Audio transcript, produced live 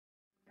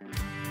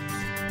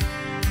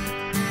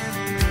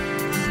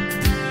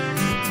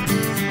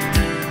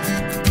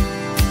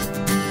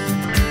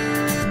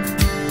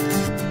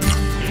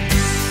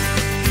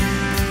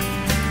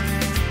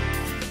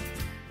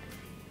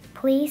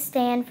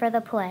stand for the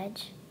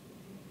pledge.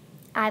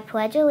 I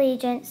pledge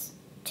allegiance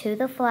to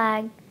the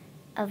flag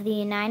of the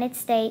United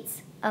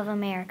States of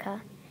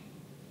America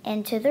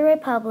and to the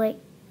republic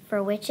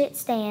for which it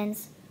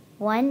stands,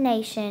 one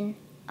nation,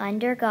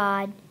 under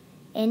God,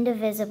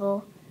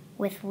 indivisible,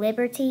 with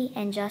liberty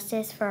and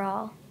justice for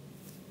all.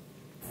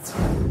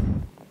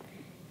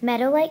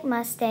 Meadow Lake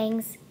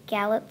Mustangs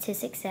gallop to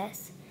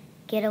success.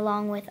 Get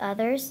along with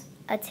others,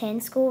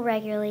 attend school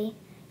regularly,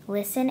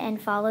 listen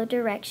and follow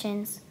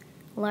directions,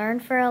 learn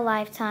for a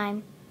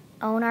lifetime,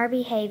 own our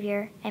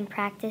behavior, and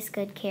practice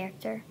good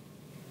character.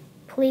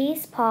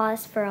 Please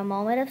pause for a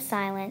moment of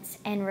silence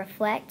and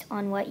reflect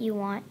on what you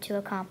want to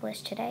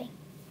accomplish today.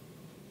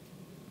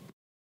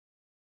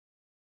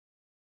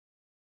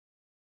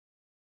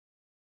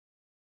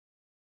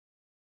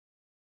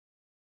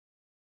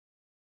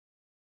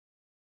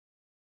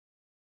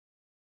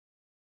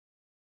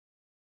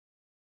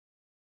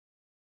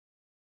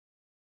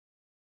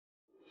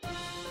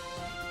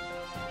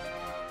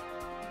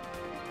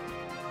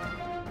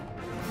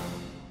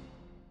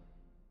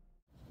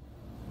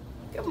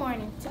 Good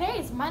morning. Today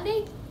is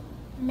Monday,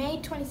 May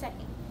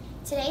 22nd.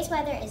 Today's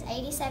weather is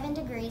 87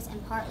 degrees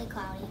and partly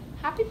cloudy.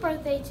 Happy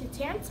birthday to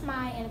Terrence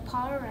Mai and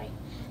Paula Wright.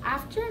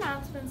 After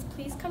announcements,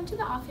 please come to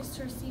the office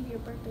to receive your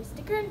birthday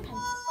sticker and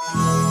pencil.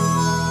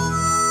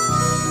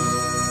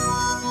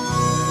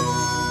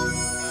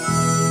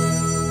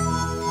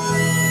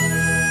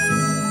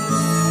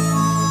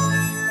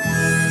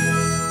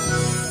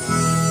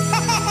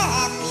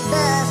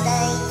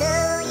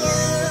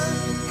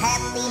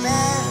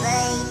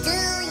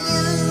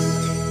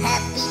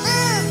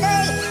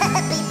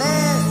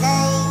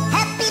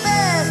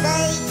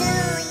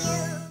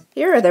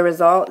 Here are the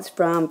results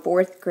from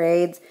 4th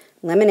grade's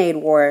Lemonade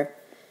War.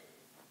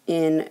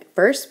 In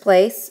first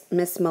place,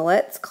 Miss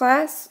Millett's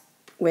class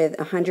with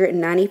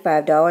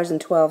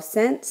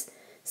 $195.12.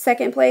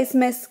 Second place,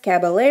 Miss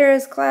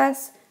Caballero's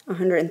class,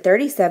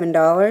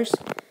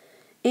 $137.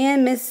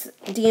 And Miss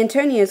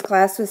D'Antonio's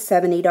class was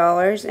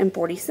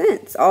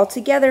 $70.40.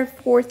 Altogether,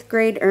 4th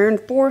grade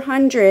earned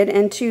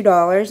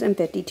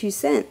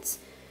 $402.52.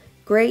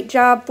 Great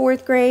job,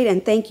 4th grade,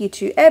 and thank you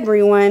to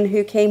everyone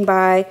who came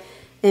by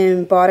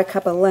and bought a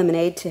cup of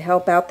lemonade to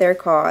help out their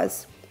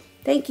cause.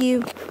 Thank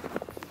you.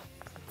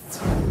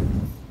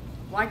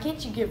 Why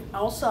can't you give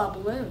Elsa a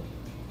balloon?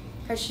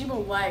 Because she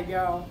will let it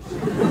go.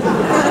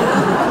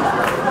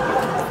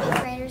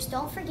 5th graders,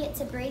 don't forget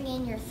to bring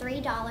in your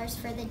 $3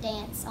 for the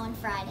dance on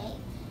Friday.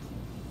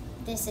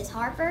 This is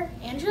Harper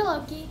Andrew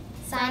Loki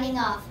signing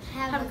off.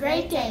 Have a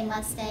great day,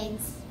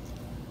 Mustangs.